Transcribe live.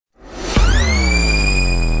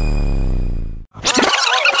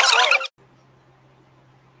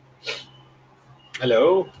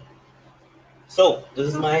Hello. So, this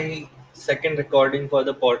is my second recording for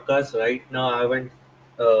the podcast. Right now, I haven't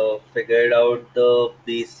figured out the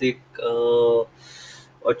basic,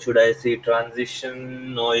 what should I say,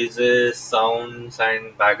 transition, noises, sounds,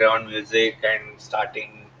 and background music, and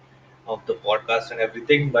starting of the podcast and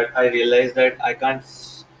everything. But I realized that I can't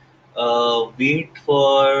wait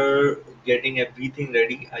for getting everything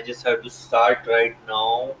ready. I just have to start right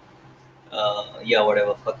now. Yeah,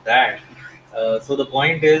 whatever, fuck that. So the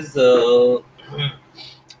point is,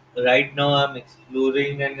 right now I'm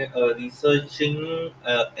exploring and researching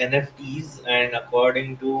NFTs, and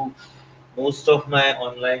according to most of my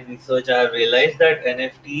online research, I have realized that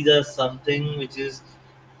NFTs are something which is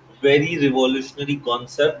very revolutionary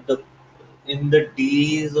concept. In the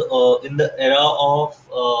days, in the era of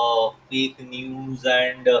fake news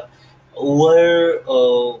and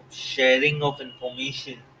over sharing of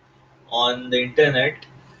information on the internet,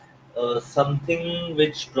 something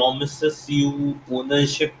which promises you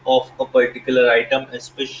ownership of a particular item,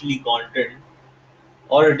 especially content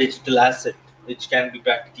or a digital asset, which can be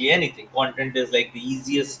practically anything. Content is like the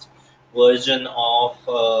easiest version of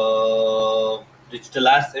digital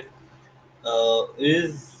asset,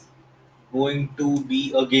 is going to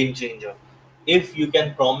be a game changer. If you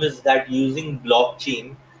can promise that using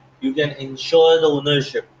blockchain, you can ensure the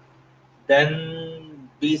ownership, then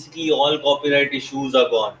basically all copyright issues are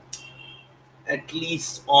gone, at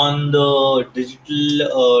least on the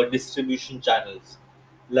digital distribution channels,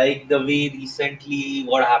 like the way recently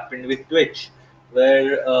what happened with Twitch,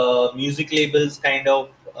 where music labels kind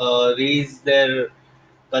of raised their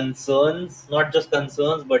concerns, not just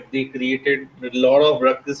concerns, but they created a lot of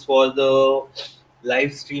ruckus for the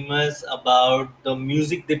live streamers about the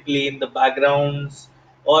music they play in the backgrounds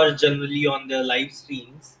or generally on their live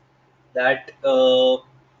streams, that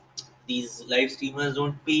these live streamers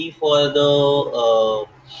don't pay for the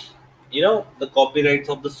the copyrights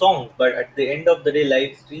of the song, but at the end of the day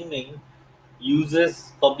live streaming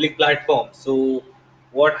uses public platforms. So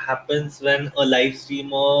what happens when a live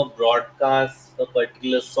streamer broadcasts a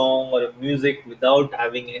particular song or a music without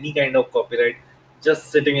having any kind of copyright,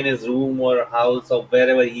 just sitting in his room or house or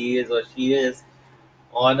wherever he is or she is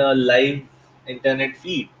on a live internet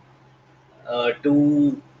feed,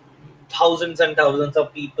 to thousands and thousands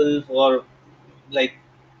of people for like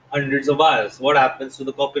hundreds of hours? What happens to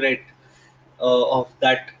the copyright of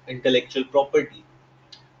that intellectual property?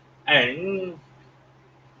 And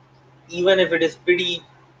even if it is pretty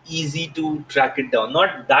easy to track it down,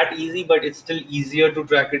 not that easy, but it's still easier to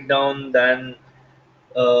track it down than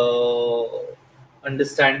uh,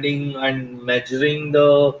 understanding and measuring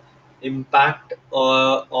the impact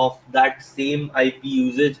of that same IP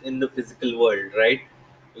usage in the physical world, right?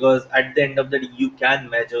 Because at the end of the day, you can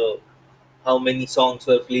measure how many songs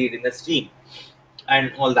were played in a stream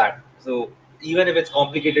and all that. So even if it's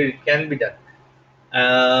complicated, it can be done.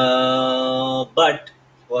 But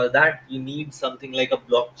for that, you need something like a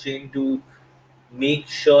blockchain to make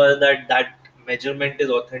sure that that measurement is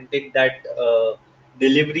authentic, that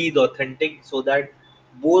delivery is authentic, so that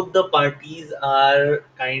both the parties are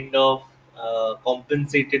kind of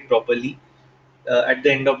compensated properly. At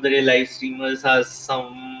the end of the day, live streamers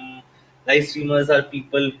are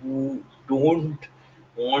people who don't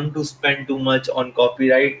want to spend too much on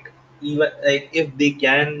copyright. Even like if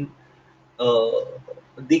uh,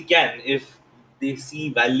 they can if they see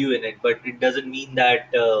value in it, but it doesn't mean that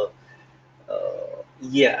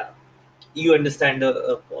yeah, you understand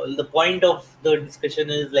the point of the discussion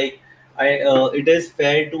is like, it is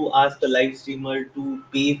fair to ask a live streamer to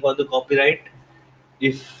pay for the copyright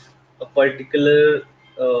if a particular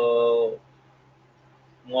uh,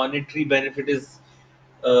 monetary benefit is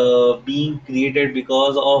being created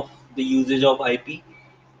because of the usage of IP.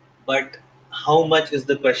 But how much is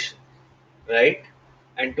the question, right?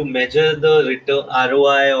 And to measure the return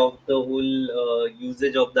ROI of the whole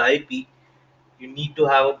usage of the IP, you need to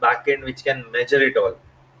have a backend which can measure it all.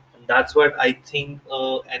 And that's what I think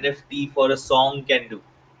NFT for a song can do.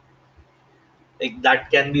 Like that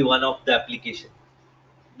can be one of the application.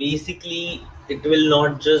 Basically, it will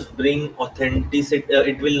not just bring authenticity,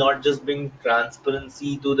 it will not just bring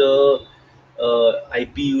transparency to the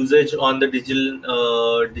IP usage on the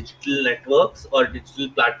digital networks or digital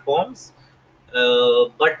platforms,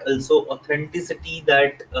 but also authenticity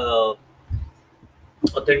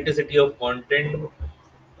of content,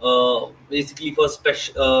 basically for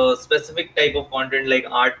specific type of content like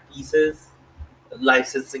art pieces,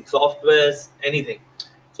 licensing softwares, anything.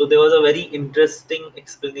 So there was a very interesting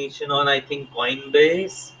explanation on, I think,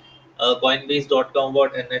 Coinbase, Coinbase.com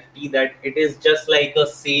about NFT, that it is just like a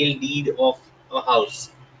sale deed of a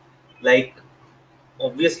house. Like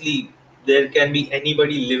obviously there can be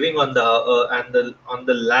anybody living on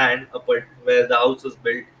the land where the house was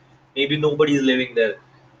built. Maybe nobody is living there,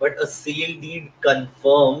 but a sale deed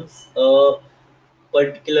confirms a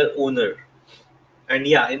particular owner. And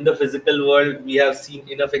yeah, in the physical world, we have seen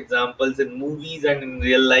enough examples in movies and in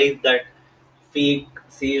real life that fake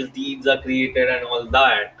sales deeds are created and all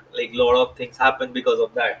that. Like, a lot of things happen because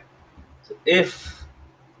of that. So if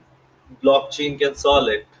blockchain can solve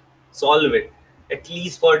it, at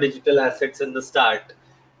least for digital assets in the start,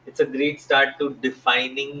 it's a great start to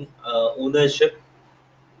defining ownership,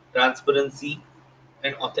 transparency,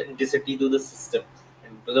 and authenticity to the system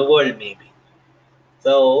and to the world, maybe.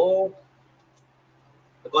 So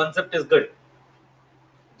the concept is good.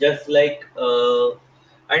 Just like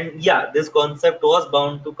and yeah, this concept was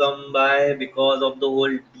bound to come by because of the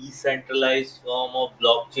whole decentralized form of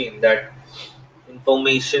blockchain, that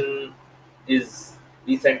information is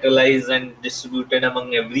decentralized and distributed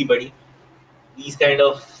among everybody. These kind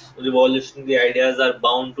of revolutionary ideas are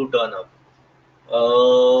bound to turn up.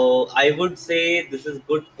 I would say this is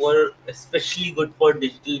good for, especially good for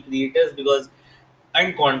digital creators, because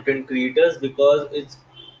and content creators, because it's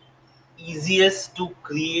easiest to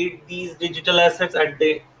create these digital assets, at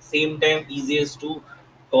the same time easiest to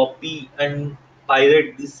copy and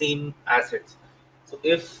pirate the same assets. So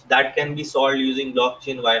if that can be solved using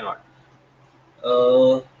blockchain, why not?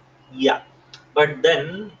 uh, yeah, but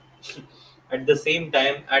then at the same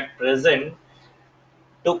time, at present,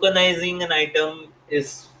 tokenizing an item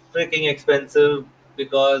is freaking expensive,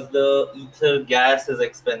 because the ether gas is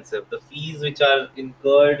expensive. The fees which are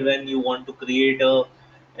incurred when you want to create a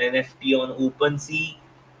NFT on OpenSea,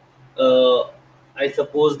 uh, I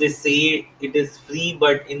suppose they say it is free,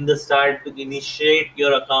 but in the start, to initiate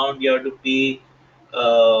your account, you have to pay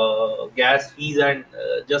gas fees. And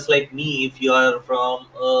just like me, if you are from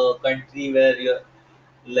a country where you're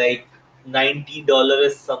like $90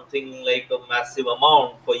 is something like a massive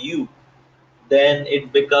amount for you, then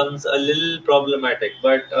it becomes a little problematic.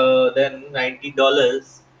 But then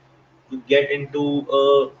 $90 to get into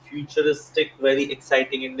a futuristic, very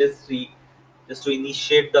exciting industry, just to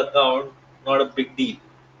initiate the account, not a big deal.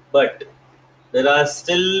 But there are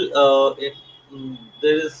still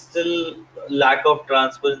there is still lack of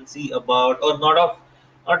transparency about, or not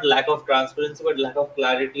lack of transparency, but lack of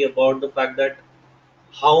clarity about the fact that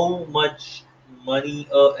how much money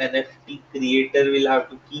a NFT creator will have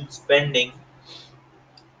to keep spending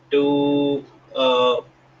to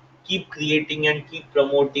keep creating and keep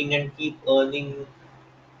promoting and keep earning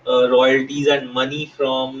royalties and money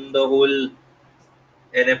from the whole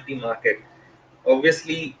NFT market.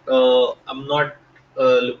 Obviously, I'm not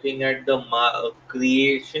looking at the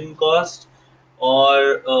creation cost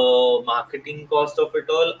or marketing cost of it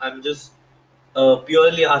all. I'm just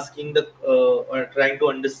purely asking or trying to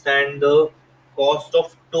understand the cost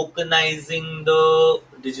of tokenizing the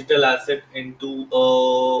digital asset into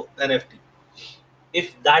NFT.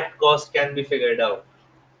 If that cost can be figured out,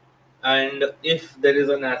 and if there is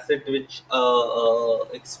an asset which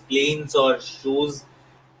explains or shows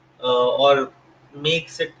or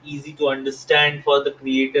makes it easy to understand for the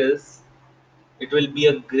creators, it will be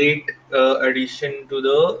a great addition to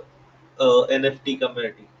the NFT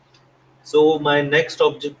community. So my next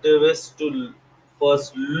objective is to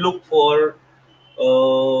first look for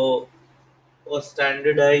uh, a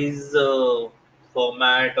standardized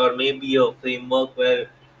format, or maybe a framework where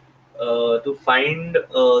to find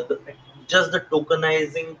just the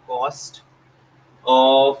tokenizing cost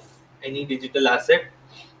of any digital asset.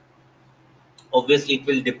 Obviously, it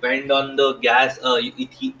will depend on the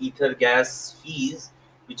ether gas fees,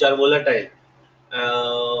 which are volatile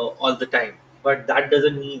all the time. But that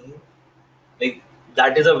doesn't mean, like,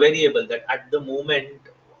 that is a variable that at the moment,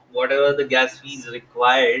 whatever the gas fees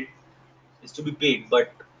required is to be paid.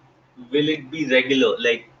 But will it be regular?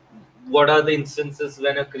 Like, what are the instances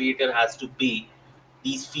when a creator has to pay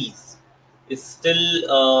these fees? Is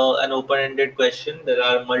still an open-ended question. There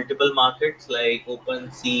are multiple markets like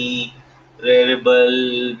OpenSea,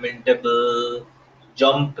 Rarible, Mintable,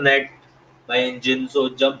 JumpNet by Engine. So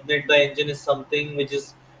JumpNet by Engine is something which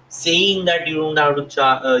is saying that you don't have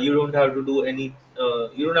to do any,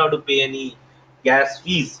 you don't have to pay any gas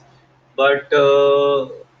fees. But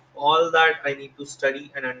all that I need to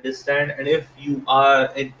study and understand. And if you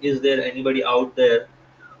are, and is there anybody out there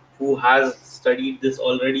who has studied this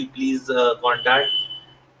already, please contact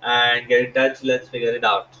and get in touch. Let's figure it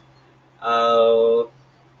out. Uh,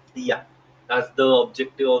 yeah, that's the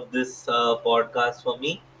objective of this podcast for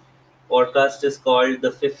me. Podcast is called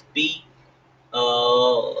the Fifth P.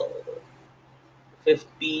 Uh, Fifth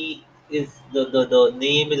P is the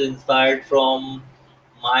name is inspired from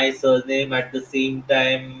my surname at the same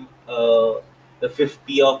time, the fifth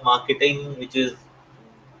P of marketing, which is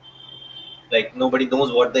like nobody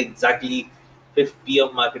knows what the exactly fifth P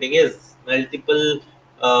of marketing is. Multiple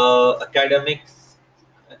academics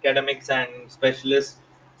and specialists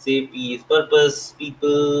say P is purpose,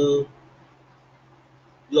 people,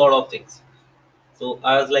 lot of things. So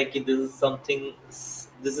I was like, this is something.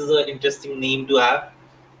 This is an interesting name to have.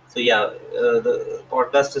 So yeah, the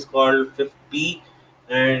podcast is called 50,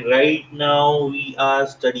 and right now we are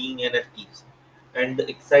studying NFTs. And the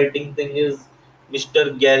exciting thing is,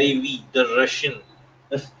 Mr. Gary V, the Russian.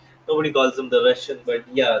 Nobody calls him the Russian, but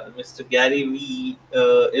yeah, the Mr. Gary V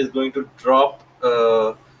is going to drop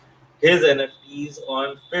his NFTs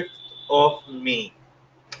on 5th of May.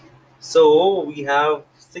 So we have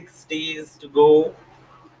 6 days to go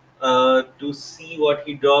to see what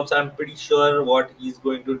he drops. I'm pretty sure what he's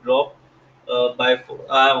going to drop. I've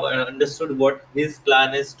understood what his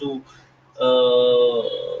plan is to.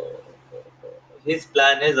 His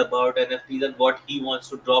plan is about NFTs and what he wants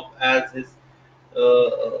to drop as his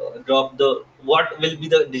drop the what will be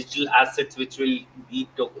the digital assets which will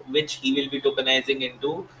which he will be tokenizing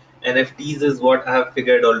into NFTs is what I have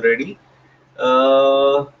figured already.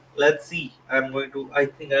 Uh, let's see. I'm going to. I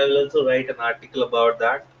think I will also write an article about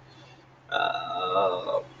that.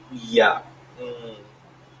 Uh, yeah. Mm,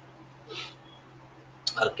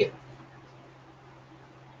 okay.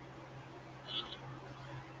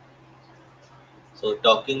 So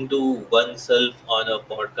talking to oneself on a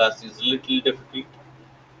podcast is a little difficult.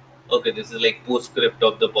 Okay, this is like postscript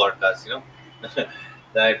of the podcast.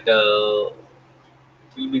 That it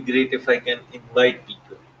will be great if I can invite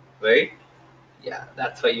people, right? Yeah,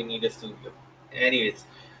 that's why you need a studio. Anyways,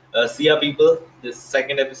 see ya, people. This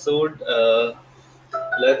second episode.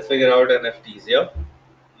 Let's figure out NFTs. Yeah.